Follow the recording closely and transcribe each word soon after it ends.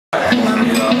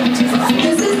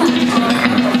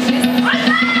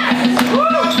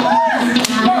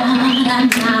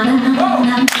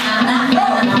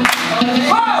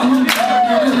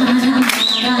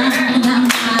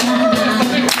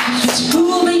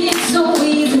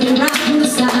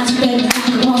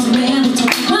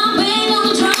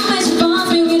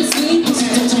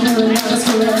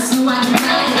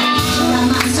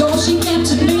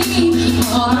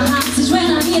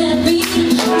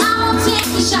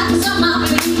shackles on my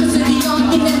feet, 'cause they're the only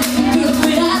thing that make me feel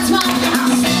free. That's why I'm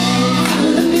to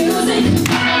the music.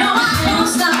 No, I won't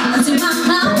stop until my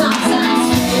heart pops out.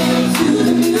 To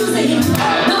the music.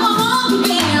 No, I won't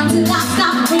begin till I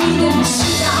stop breathing. She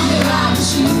got me rocking,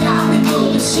 she got me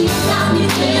moving, she got me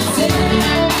dancing.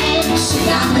 She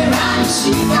got me rocking,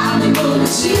 she got me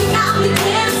moving, she got me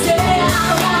dancing. I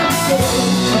wanna say,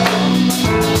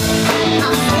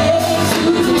 I'm saying to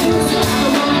the music. I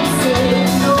wanna say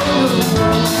no.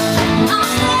 I'm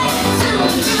saying to the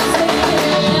music.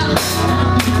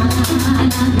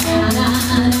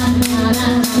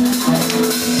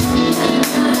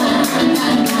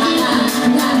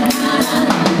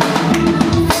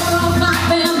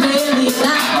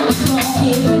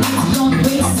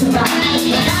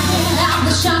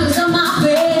 Shadows on my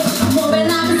face, moving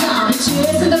like a zombie,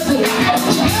 chasing the beat.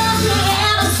 She loves me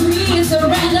and I'm sweet and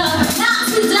surrender.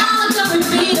 Knocks me down, don't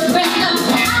repeat the render.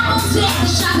 I won't take the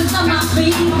shadows on my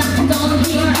feet. I'm gonna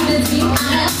give you the deep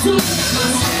I see.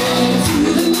 I'm saying to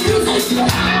the music. No,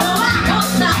 I won't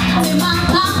stop till my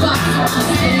heart pops. I'm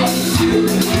saying to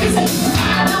the music.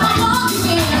 No, I won't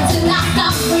begin till I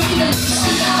stop breathing.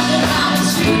 She got me rocking,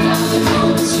 she got me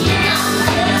moving, she got me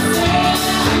dancing.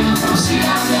 She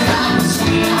got me rocking, she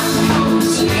got me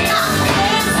moving, she got me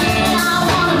dancing. I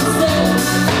wanna say,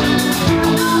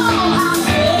 no, I'm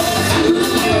saying to the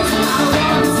music. I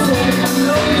wanna say,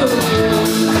 no, no.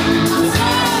 I'm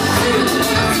saying to the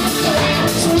music, yeah.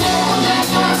 She won't let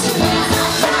go, she hands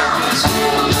up now. She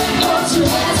won't let go, she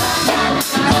hands up now.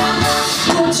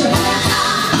 Put your hands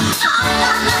up. La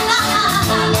la la la la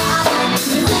la la. If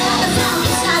you feel the sound,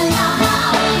 shout it out now.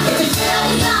 If you feel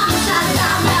the sound, shout it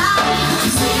out now.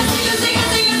 Sing it, sing it, sing it,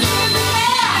 sing it, sing it,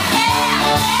 yeah, yeah,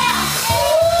 yeah.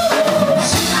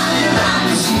 She got me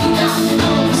rocking, she got me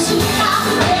moving, she got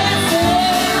me dancing.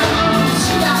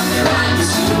 She got me rocking,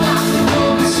 she got me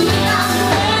moving, she got me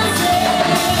dancing.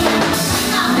 She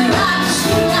got me rocking,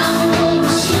 she got me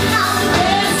moving, she got me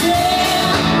dancing.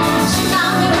 She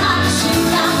got me rocking, she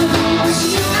got me moving,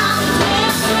 she got me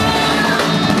dancing.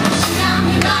 She got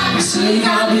me rocking, she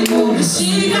got me moving, she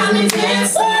got me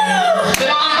dancing.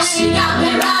 She got me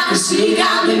rocking, she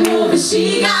got me moving, she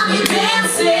got me dancing.